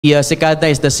The SECADA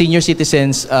is the Senior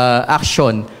Citizens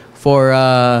Action for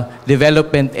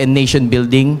Development and Nation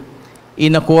Building.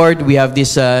 In accord, we have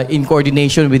this in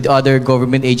coordination with other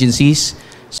government agencies.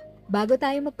 Bago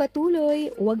tayo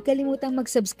magpatuloy, huwag kalimutang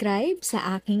mag-subscribe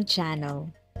sa aking channel.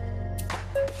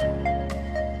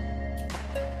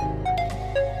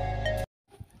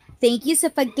 Thank you sa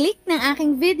pag-click ng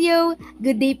aking video.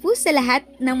 Good day po sa lahat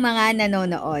ng mga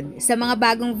nanonood. Sa mga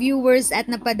bagong viewers at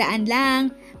napadaan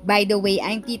lang, by the way,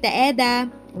 I'm Tita Eda.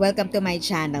 Welcome to my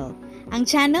channel. Ang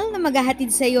channel na maghahatid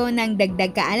sa iyo ng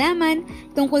dagdag kaalaman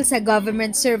tungkol sa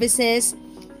government services,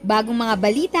 bagong mga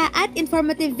balita at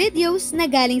informative videos na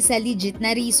galing sa legit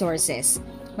na resources.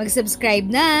 Mag-subscribe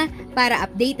na para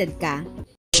updated ka.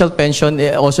 Social pension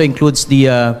also includes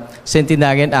the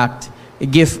Centenarian Act,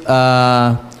 give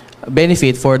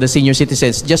benefit for the senior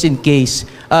citizens just in case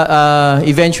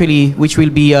eventually, which will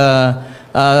be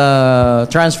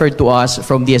transferred to us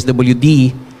from the SWD,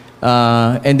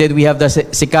 and then we have the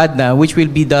SECADA, which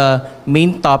will be the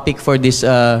main topic for this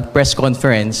press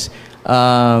conference.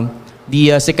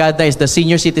 The SECADA is the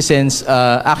Senior Citizens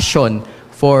Action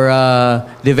for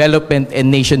Development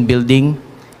and Nation Building.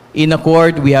 In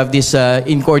accord, we have this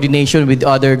in coordination with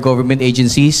other government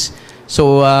agencies.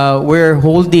 So we're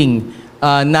holding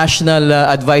national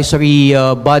advisory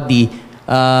body.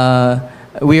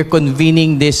 We're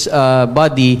convening this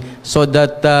body so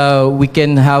that we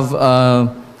can have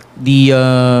the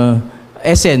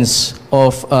essence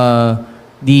of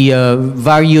the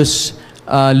various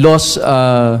laws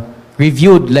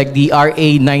reviewed, like the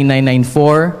RA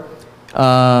 9994,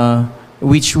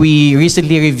 which we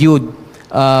recently reviewed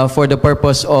for the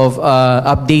purpose of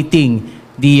updating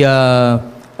the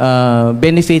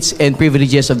benefits and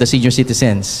privileges of the senior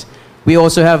citizens. We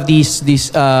also have this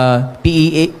PACE,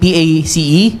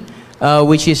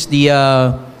 which is the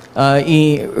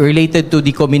related to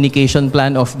the communication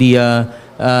plan of the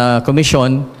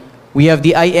Commission. We have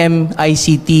the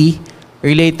IMICT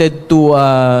related to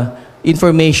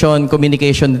information,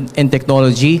 communication, and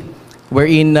technology,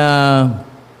 wherein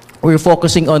we're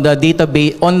focusing on the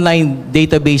database, online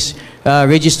database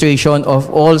registration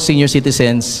of all senior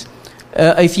citizens.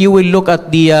 If you will look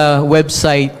at the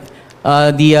website,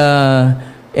 the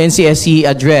NCSC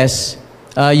address,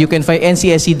 you can find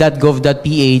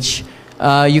ncsc.gov.ph.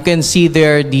 You can see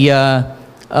there the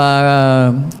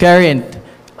current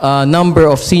number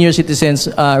of senior citizens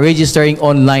registering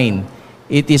online.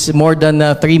 It is more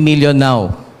than 3 million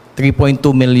now,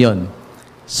 3.2 million.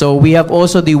 So we have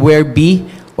also the WERB,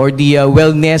 or the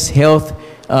Wellness, Health,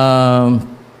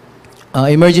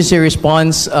 Emergency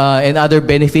Response, and other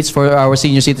benefits for our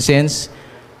senior citizens.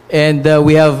 And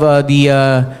we have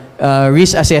the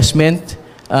Risk Assessment,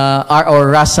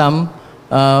 or RASAM,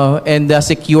 and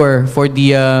Secure for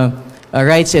the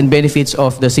rights and benefits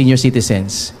of the senior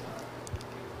citizens.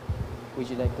 Would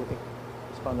you like to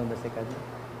expound on the second?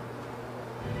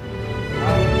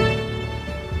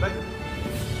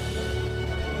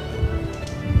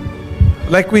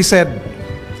 Like we said,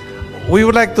 we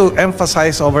would like to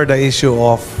emphasize over the issue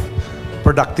of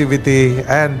productivity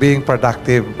and being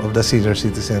productive of the senior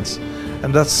citizens.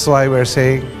 And that's why we're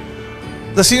saying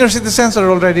the senior citizens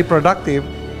are already productive,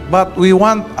 but we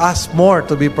want us more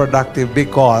to be productive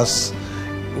because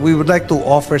we would like to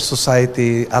offer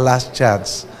society a last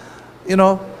chance. You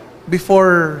know,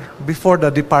 before the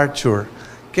departure,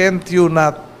 can't you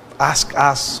not ask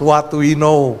us what we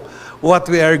know, what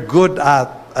we are good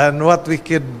at, and what we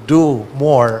could do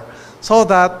more, so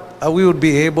that we would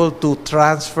be able to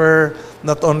transfer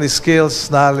not only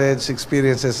skills, knowledge,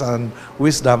 experiences, and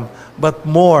wisdom, but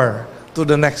more to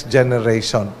the next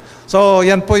generation. So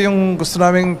yan po yung gusto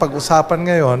naming pag-usapan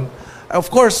ngayon. Of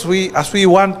course, as we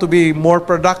want to be more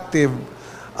productive,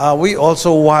 we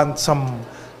also want some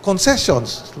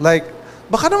concessions. Like,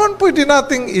 baka naman pwede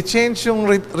nating i-change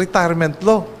yung retirement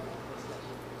law.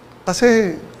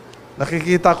 Kasi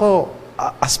nakikita ko,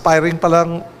 aspiring pa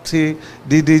lang si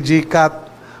DDG Cat.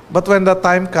 But when the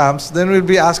time comes, then we'll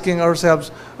be asking ourselves,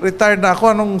 retired na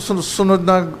ako, anong sunod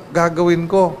na gagawin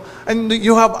ko? And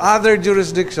you have other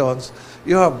jurisdictions.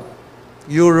 You have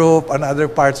Europe and other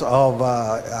parts of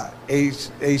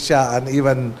Asia and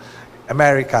even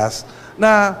Americas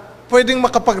na pwedeng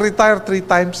makapag-retire 3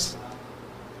 times.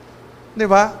 Di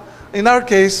ba? In our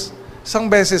case, isang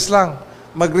beses lang.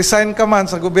 Mag-resign ka man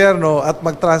sa gobyerno at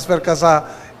mag-transfer ka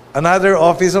sa another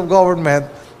office of government,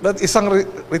 but isang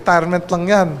retirement lang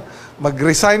yan.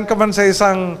 Mag-resign ka man sa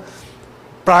isang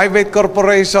private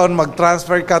corporation,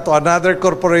 mag-transfer ka to another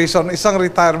corporation, isang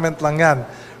retirement lang yan.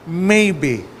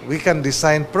 Maybe we can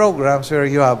design programs where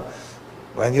you have,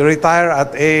 when you retire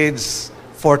at age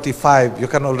 45, you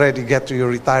can already get to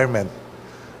your retirement.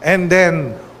 and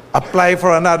then apply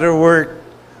for another work,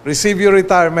 receive your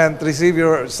retirement, receive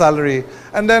your salary,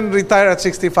 and then retire at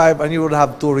 65 and you would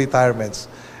have 2 retirements.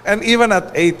 And even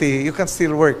at 80, you can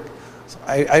still work.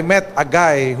 I met a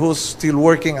guy who's still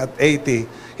working at 80.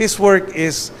 His work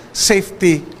is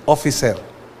safety officer.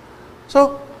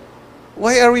 So,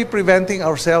 why are we preventing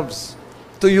ourselves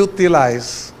to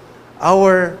utilize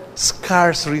our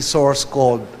scarce resource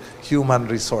called human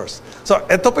resource? So,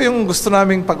 ito po yung gusto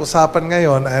naming pag-usapan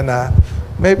ngayon, and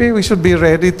maybe we should be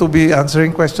ready to be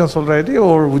answering questions already,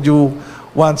 or would you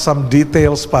want some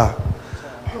details pa?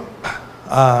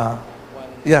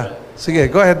 Yeah,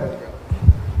 sige, go ahead.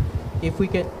 If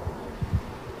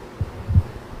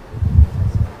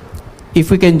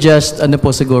we can just ano po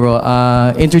siguro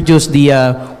introduce the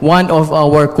one of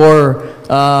our core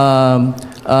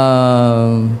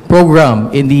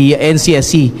program in the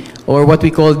NCSC, or what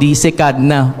we call the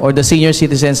SECADNA, or the Senior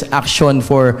Citizens Action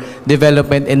for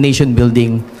Development and Nation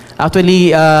Building.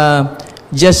 Actually,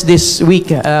 just this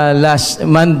week, last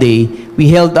Monday,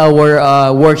 we held our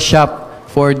workshop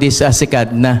for this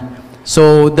SECADNA.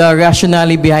 So the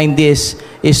rationale behind this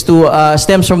is to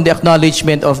stems from the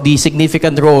acknowledgement of the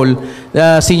significant role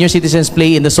senior citizens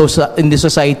play in the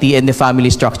society and the family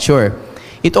structure.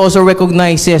 It also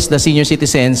recognizes the senior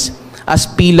citizens as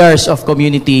pillars of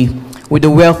community with a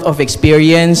wealth of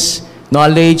experience,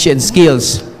 knowledge, and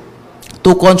skills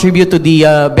to contribute to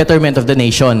the betterment of the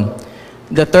nation.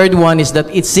 The third one is that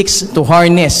it seeks to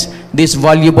harness these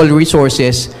valuable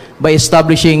resources by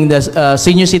establishing the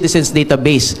Senior Citizens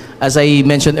Database, as I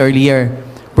mentioned earlier,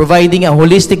 providing a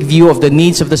holistic view of the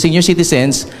needs of the senior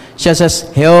citizens, such as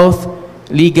health,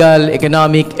 legal,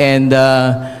 economic, and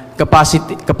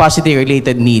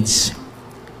capacity-related needs.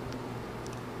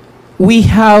 We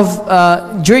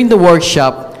have, during the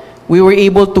workshop, we were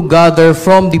able to gather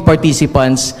from the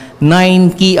participants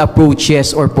 9 key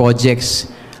approaches or projects: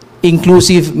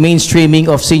 inclusive mainstreaming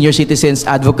of senior citizens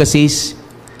advocacies;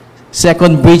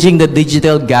 second, bridging the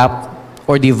digital gap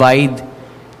or divide;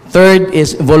 third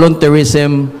is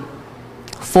volunteerism;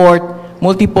 fourth,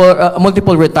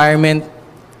 multiple retirement;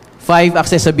 5,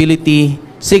 accessibility;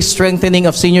 6, strengthening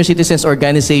of senior citizens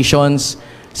organizations;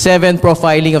 7,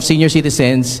 profiling of senior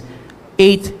citizens;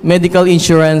 8, medical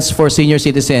insurance for senior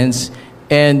citizens;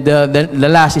 and the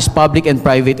last is public and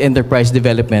private enterprise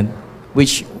development,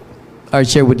 which our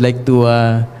chair would like to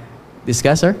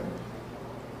discuss, sir.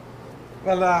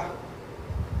 Well,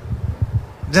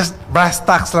 just brass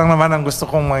tacks lang naman ang gusto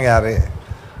kong mangyari.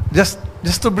 Just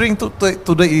to bring to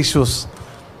the issues.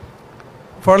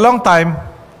 For a long time,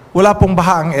 wala pong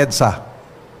baha ang EDSA.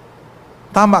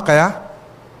 Tama kaya?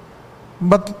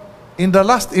 But in the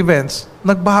last events,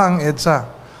 nagbaha ang EDSA.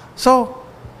 So,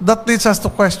 that leads us to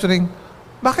questioning,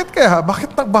 bakit kaya?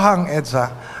 Bakit nagbaha ang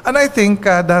EDSA? And I think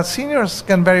the seniors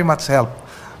can very much help.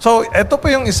 So, ito po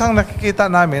yung isang nakikita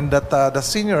namin that the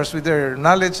seniors with their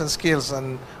knowledge and skills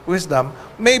and wisdom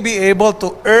may be able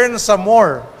to earn some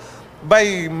more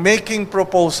by making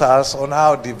proposals on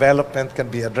how development can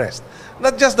be addressed.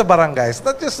 Not just the barangays,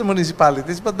 not just the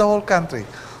municipalities, but the whole country.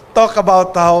 Talk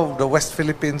about how the West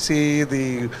Philippine Sea,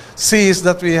 the seas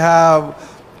that we have,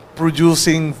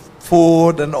 producing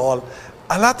food and all.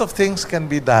 A lot of things can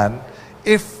be done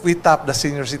if we tap the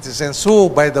senior citizens who,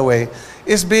 by the way,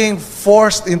 is being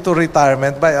forced into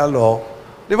retirement by a law.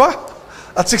 Di ba?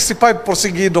 At 65,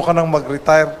 porsigido ka nang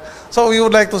mag-retire. So we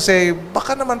would like to say,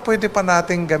 baka naman pwede pa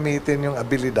nating gamitin yung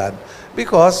abilidad.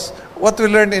 Because what we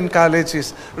learned in college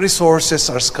is resources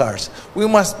are scarce. We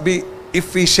must be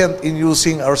efficient in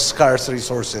using our scarce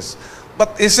resources.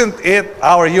 But isn't it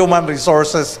our human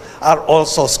resources are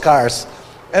also scarce?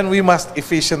 And we must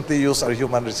efficiently use our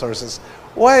human resources.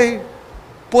 Why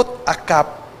put a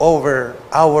cap over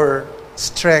our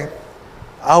strength,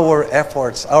 our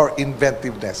efforts, our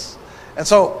inventiveness? And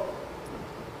so,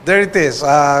 there it is,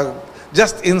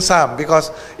 just in sum,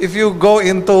 because if you go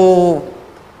into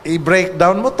a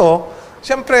breakdown mo to,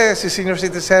 siyempre, si senior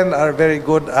citizen are very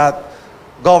good at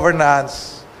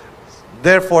governance,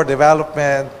 therefore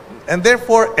development, and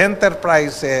therefore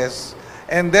enterprises,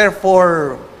 and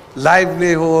therefore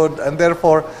livelihood, and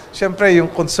therefore, siyempre, yung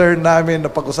concern namin, na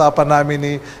pag-usapan namin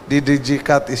ni DDG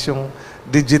Cat is yung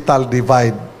digital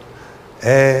divide.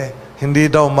 Hindi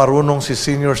daw marunong si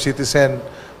senior citizen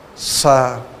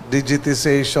sa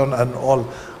digitization and all.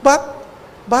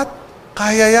 But,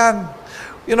 kaya yan.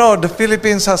 You know, the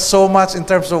Philippines has so much in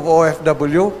terms of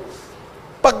OFW.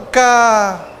 Pagka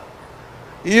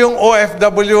yung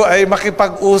OFW ay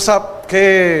makipag-usap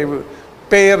kay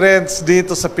parents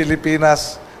dito sa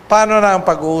Pilipinas, paano na ang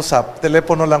pag-uusap?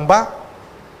 Telepono lang ba?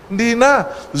 Hindi na.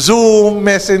 Zoom,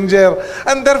 Messenger.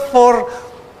 And therefore,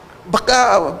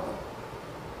 baka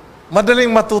madaling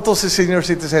matuto si senior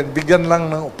citizen, bigyan lang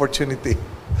ng opportunity.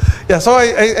 Yeah, so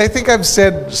I think I've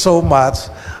said so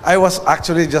much. I was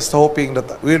actually just hoping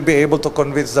that we'll be able to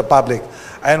convince the public.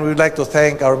 And we'd like to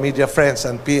thank our media friends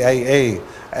and PIA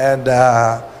and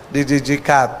DGG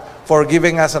CAT for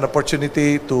giving us an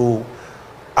opportunity to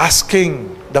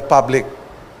asking the public,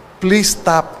 please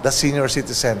stop the senior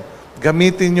citizen.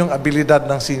 Gamitin yung abilidad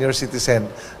ng senior citizen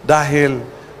dahil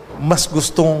mas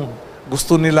gusto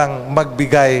nilang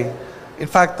magbigay. In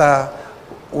fact,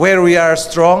 where we are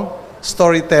strong,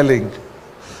 storytelling.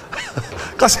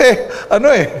 Kasi,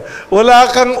 wala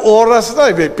kang oras na.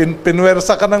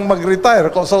 Pinwersa ka ng mag-retire.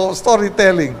 So,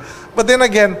 storytelling. But then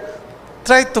again,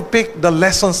 try to pick the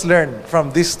lessons learned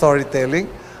from this storytelling.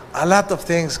 A lot of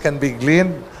things can be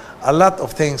gleaned. A lot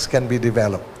of things can be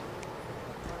developed.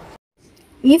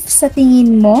 If sa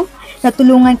tingin mo,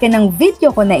 natulungan ka ng video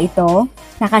ko na ito,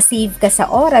 nakasave ka sa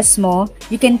oras mo,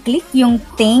 you can click yung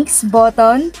thanks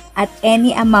button at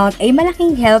any amount ay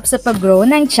malaking help sa pag-grow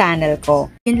ng channel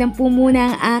ko. Yan lang po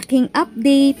muna ang aking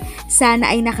update. Sana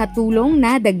ay nakatulong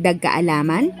na dagdag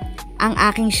kaalaman ang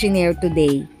aking shinare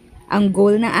today. Ang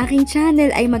goal ng aking channel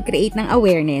ay mag-create ng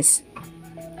awareness.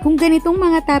 Kung ganitong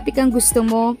mga topic ang gusto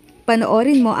mo,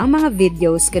 panoorin mo ang mga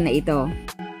videos ko na ito.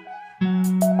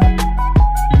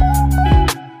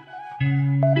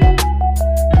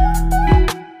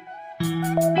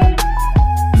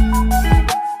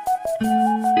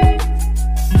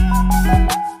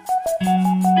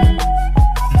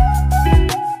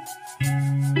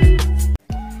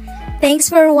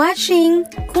 Thanks for watching!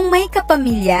 Kung may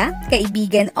kapamilya,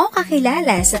 kaibigan o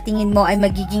kakilala sa tingin mo ay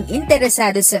magiging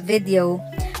interesado sa video,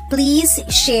 please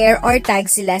share or tag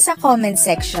sila sa comment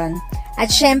section. At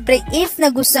syempre, if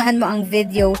nagustuhan mo ang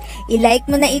video, i-like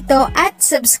mo na ito at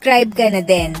subscribe ka na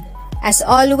din. As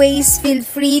always, feel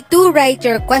free to write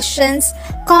your questions,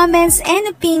 comments, and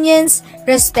opinions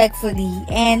respectfully.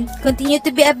 And continue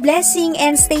to be a blessing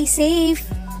and stay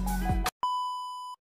safe!